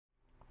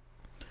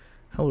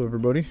Hello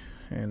everybody,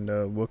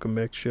 and welcome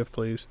back to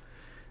SheffPlays.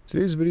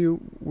 Today's video,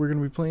 we're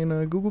going to be playing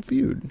Google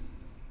Feud.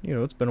 You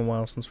know, it's been a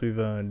while since we've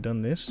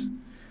done this.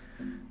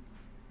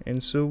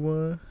 And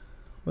so,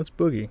 let's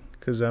boogie,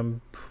 because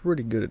I'm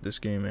pretty good at this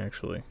game,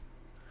 actually.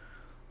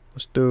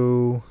 Let's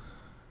do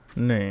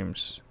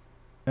names.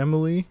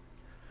 Emily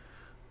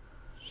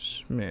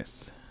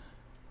Smith.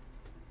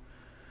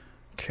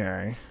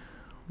 Okay.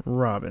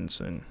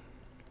 Robinson.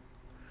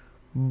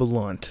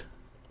 Blunt.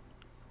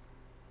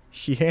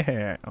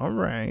 Yeah,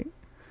 alright.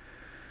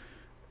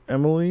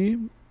 Emily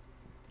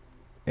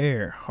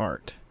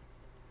Earhart.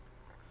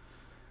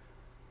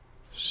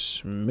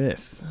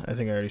 Smith. I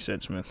think I already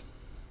said Smith.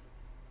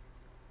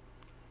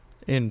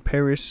 In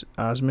Paris,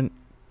 Osmond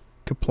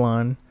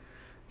Kaplan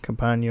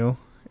Campagno.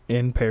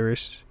 In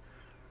Paris,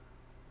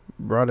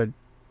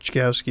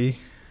 Brodachkowski.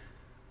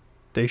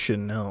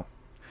 Deschanel.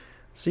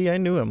 See, I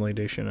knew Emily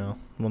Deschanel.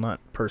 Well,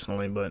 not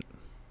personally, but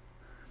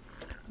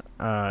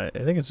I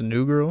think it's a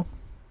new girl.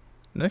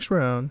 Next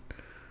round,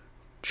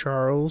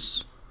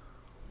 Charles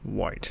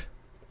White.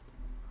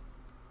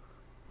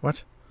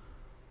 What?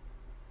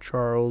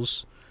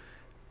 Charles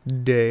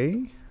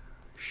Day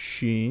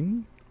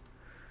Sheen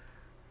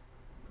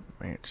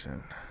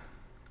Manson.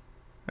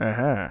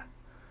 Aha.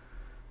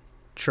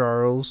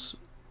 Charles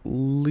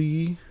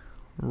Lee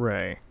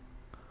Ray.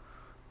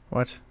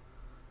 What?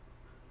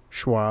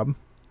 Schwab.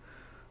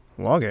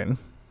 Login.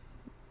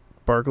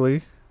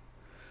 Barkley.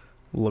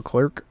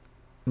 Leclerc.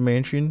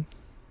 Mansion.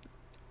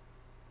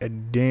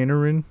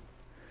 Adanarin,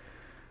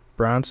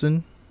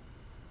 Bronson,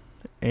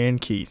 and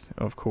Keith,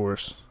 of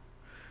course.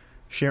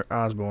 Sharon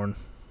Osborne.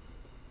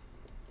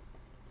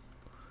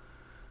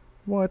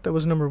 What? That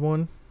was number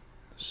one?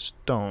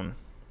 Stone.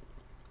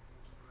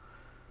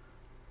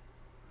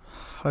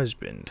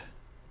 Husband.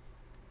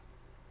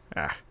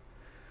 Ah.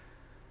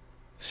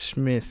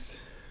 Smith.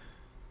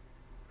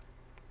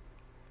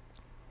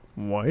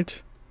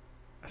 White?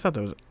 I thought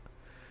that was...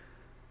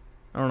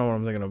 I don't know what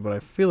I'm thinking of, but I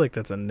feel like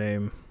that's a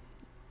name.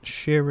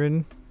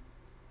 Sharon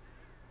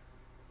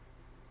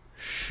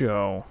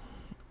Show.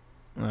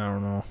 I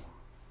don't know.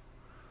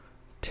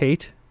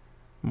 Tate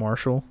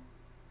Marshall.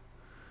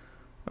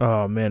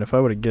 Oh man, if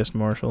I would have guessed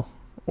Marshall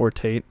or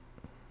Tate.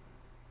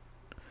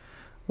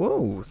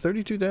 Whoa,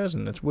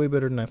 32,000. That's way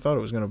better than I thought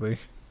it was gonna be.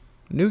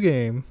 New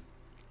game.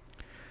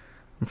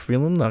 I'm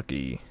feeling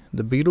lucky.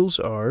 The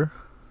Beatles are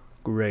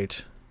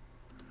great.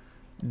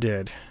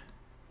 Dead.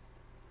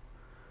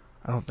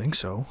 I don't think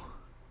so.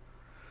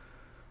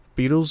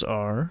 Beatles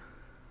are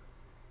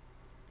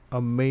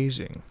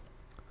amazing,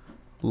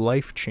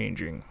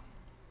 life-changing.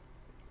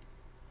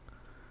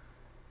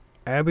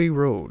 Abbey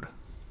Road.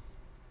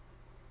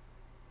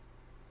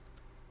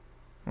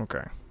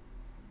 Okay.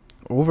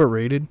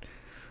 Overrated?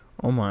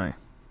 Oh my.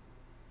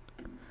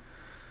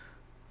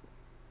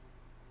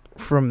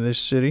 From this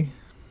city.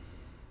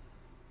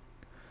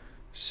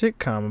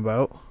 Sitcom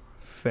about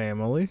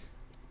family,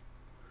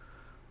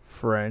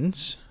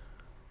 friends,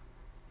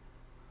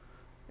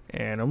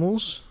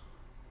 animals,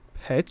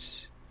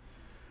 pets,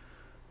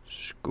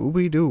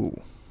 Scooby-Doo.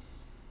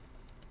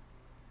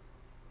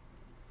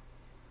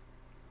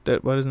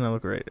 Why doesn't that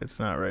look right? It's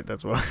not right,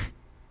 that's why.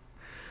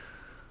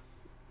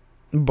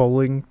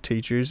 Bowling,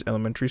 teachers,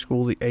 elementary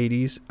school, the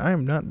 80s. I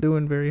am not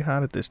doing very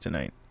hot at this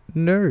tonight.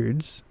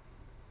 Nerds.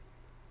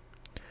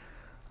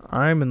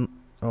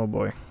 Oh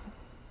boy.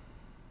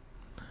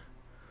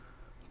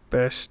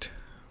 Best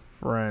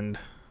friend.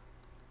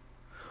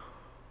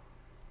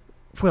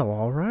 Well,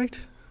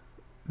 alright.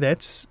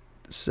 That's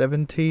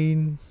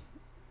 17,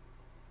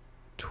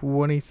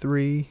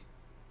 23,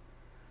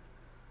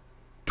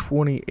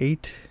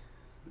 28.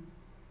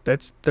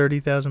 That's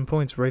 30,000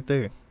 points right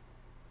there.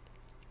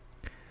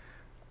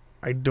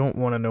 I don't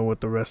want to know what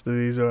the rest of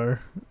these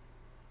are,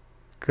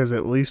 because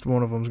at least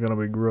one of them's going to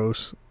be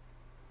gross.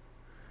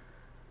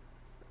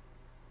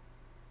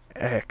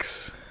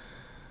 X.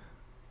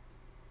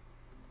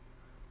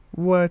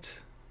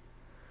 What?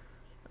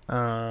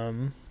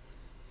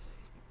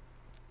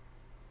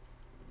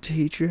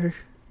 Teacher.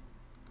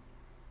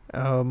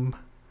 I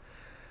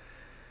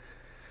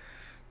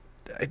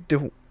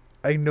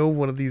know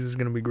one of these is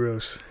gonna be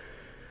gross.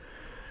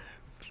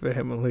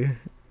 Family.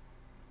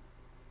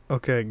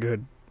 Okay,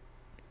 good.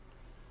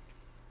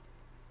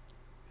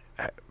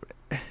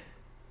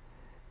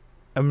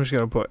 I'm just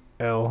gonna put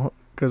L,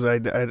 cause I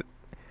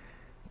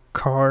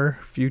car,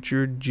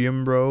 future,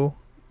 gym bro,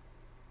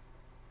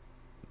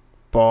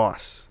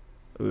 boss.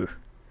 Ugh.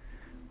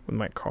 With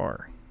my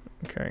car.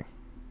 Okay.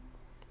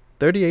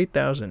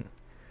 38,000.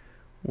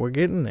 We're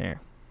getting there.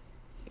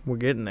 We're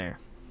getting there.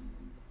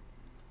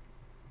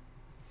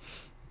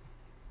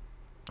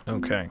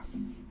 Okay.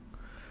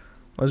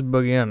 Let's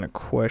boogie on the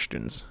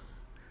questions.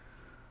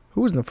 Who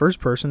was the first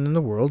person in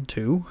the world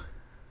to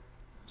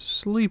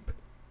sleep,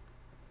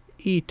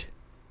 eat,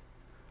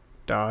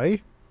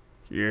 die?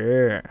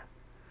 Yeah.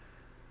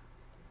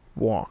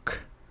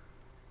 Walk.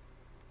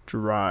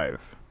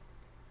 Drive.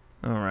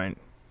 Alright.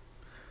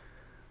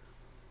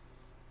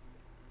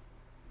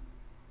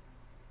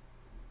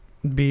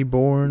 Be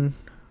born.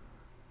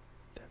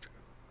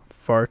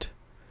 fart.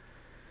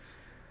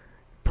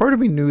 Part of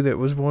me knew that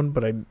was one,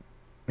 but I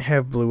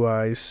have blue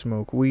eyes,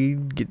 smoke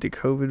weed, get the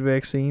COVID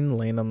vaccine,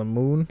 land on the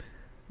moon.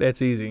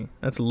 That's easy.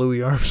 That's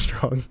Louis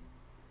Armstrong.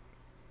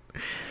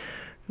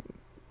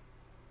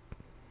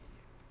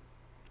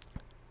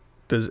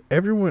 Does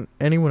anyone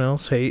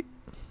else hate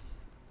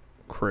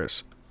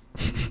Christmas?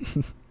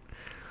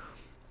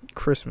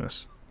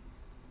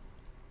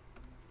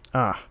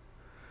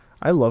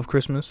 I love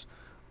Christmas,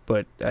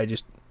 but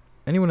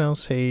anyone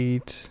else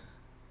hate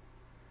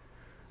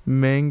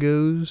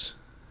mangoes?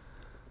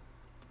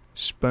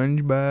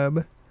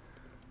 SpongeBob?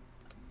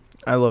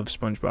 I love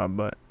SpongeBob,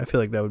 but I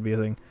feel like that would be a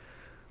thing.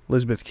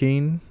 Elizabeth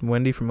Keene,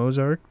 Wendy from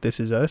Ozark, This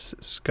Is Us,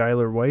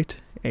 Skylar White,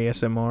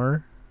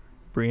 ASMR,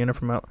 Brianna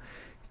from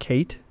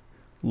Kate,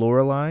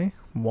 Lorelai,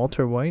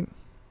 Walter White.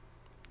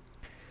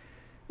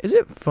 Is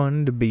it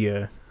fun to be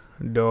a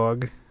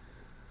dog,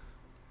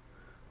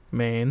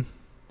 man,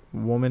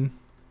 woman,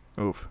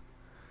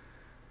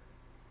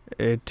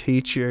 a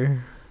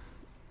teacher?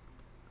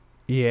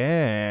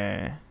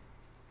 Yeah.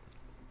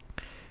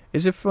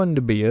 Is it fun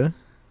to be a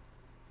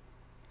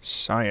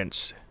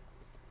science?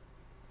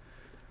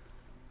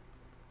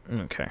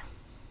 Okay.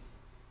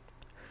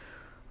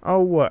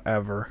 Oh,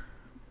 whatever.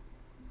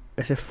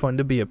 Is it fun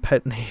to be a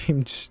pet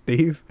named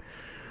Steve?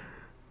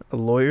 A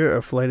lawyer,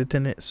 a flight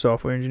attendant,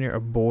 software engineer, a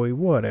boy,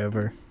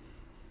 whatever.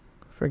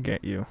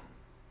 Forget you.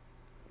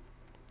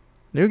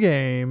 New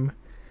game.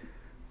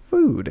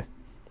 Food.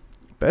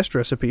 Best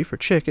recipe for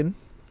chicken.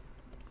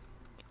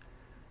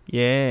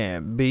 Yeah,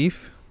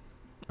 beef.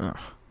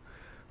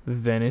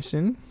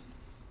 Venison.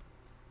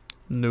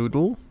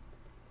 Noodle.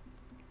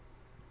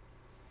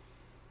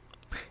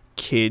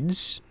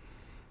 Kids.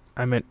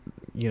 I meant,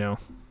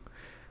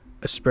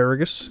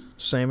 asparagus,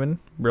 salmon,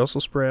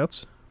 Brussels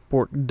sprouts,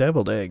 pork,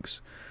 deviled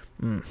eggs.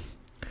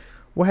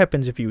 What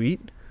happens if you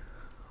eat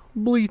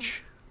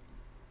bleach?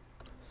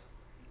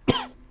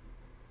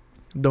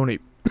 Don't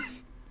eat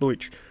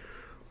bleach.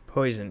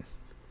 Poison.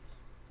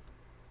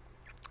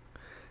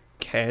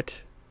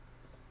 Cat.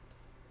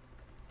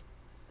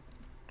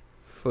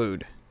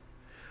 Food.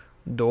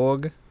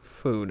 Dog.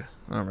 Food.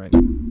 Alright.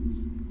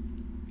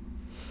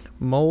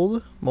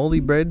 Mold. Moldy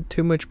bread.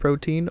 Too much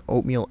protein.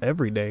 Oatmeal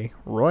every day.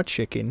 Raw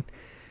chicken.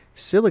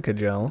 Silica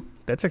gel.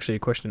 That's actually a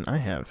question I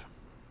have.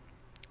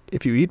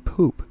 If you eat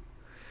poop,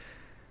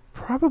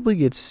 probably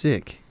get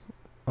sick.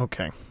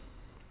 Okay.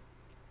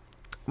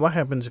 What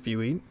happens if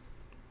you eat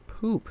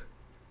poop?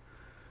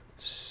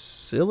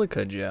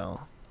 Silica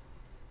gel.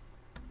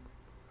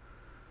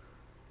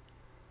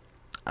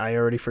 I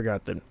already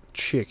forgot the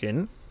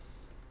chicken.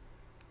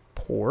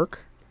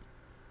 Pork.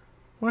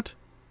 What?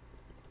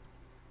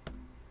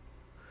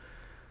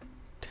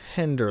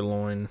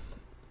 Tenderloin.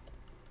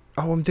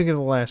 Oh, I'm thinking of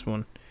the last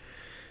one.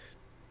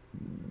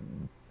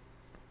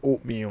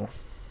 Oatmeal.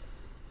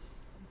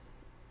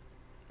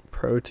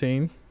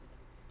 Protein.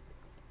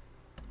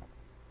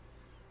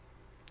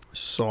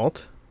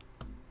 Salt.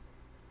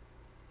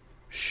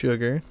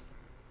 Sugar.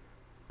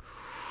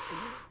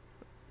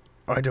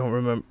 I don't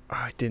remember.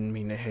 I didn't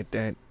mean to hit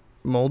that.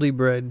 Moldy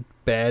bread.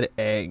 Bad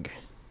egg.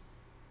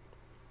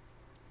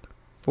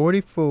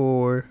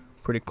 44.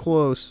 Pretty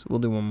close. We'll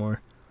do one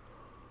more.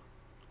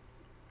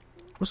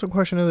 What's the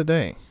question of the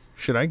day?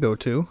 Should I go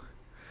to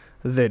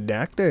the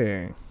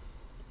doctor?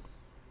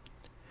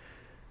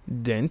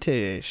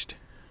 Dentist.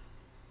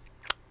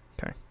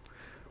 Okay.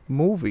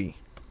 Movie.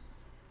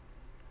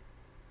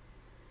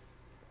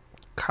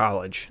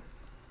 College.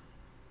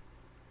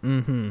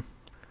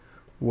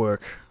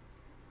 Work.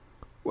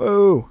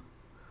 Whoa.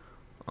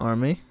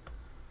 Army.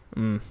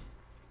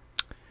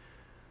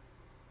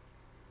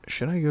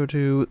 Should I go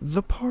to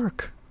the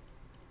park?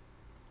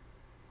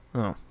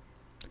 Oh.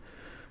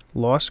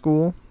 Law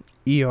school.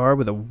 ER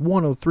with a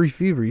 103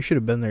 fever. You should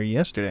have been there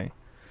yesterday.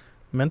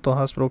 Mental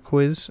hospital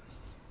quiz.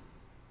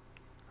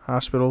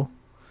 Hospital.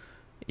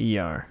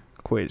 ER.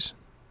 Quiz.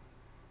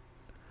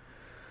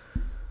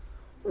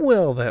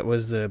 Well, that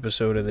was the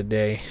episode of the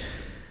day.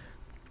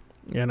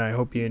 And I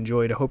hope you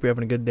enjoyed. I hope you're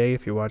having a good day.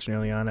 If you're watching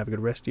early on, have a good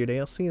rest of your day.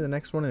 I'll see you in the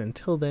next one. And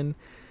until then,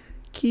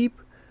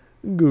 keep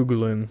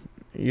Googling.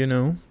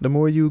 The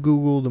more you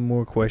Google, the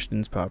more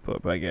questions pop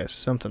up, I guess.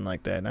 Something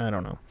like that. I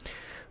don't know.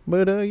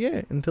 But,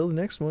 yeah, until the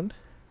next one,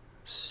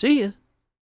 see ya.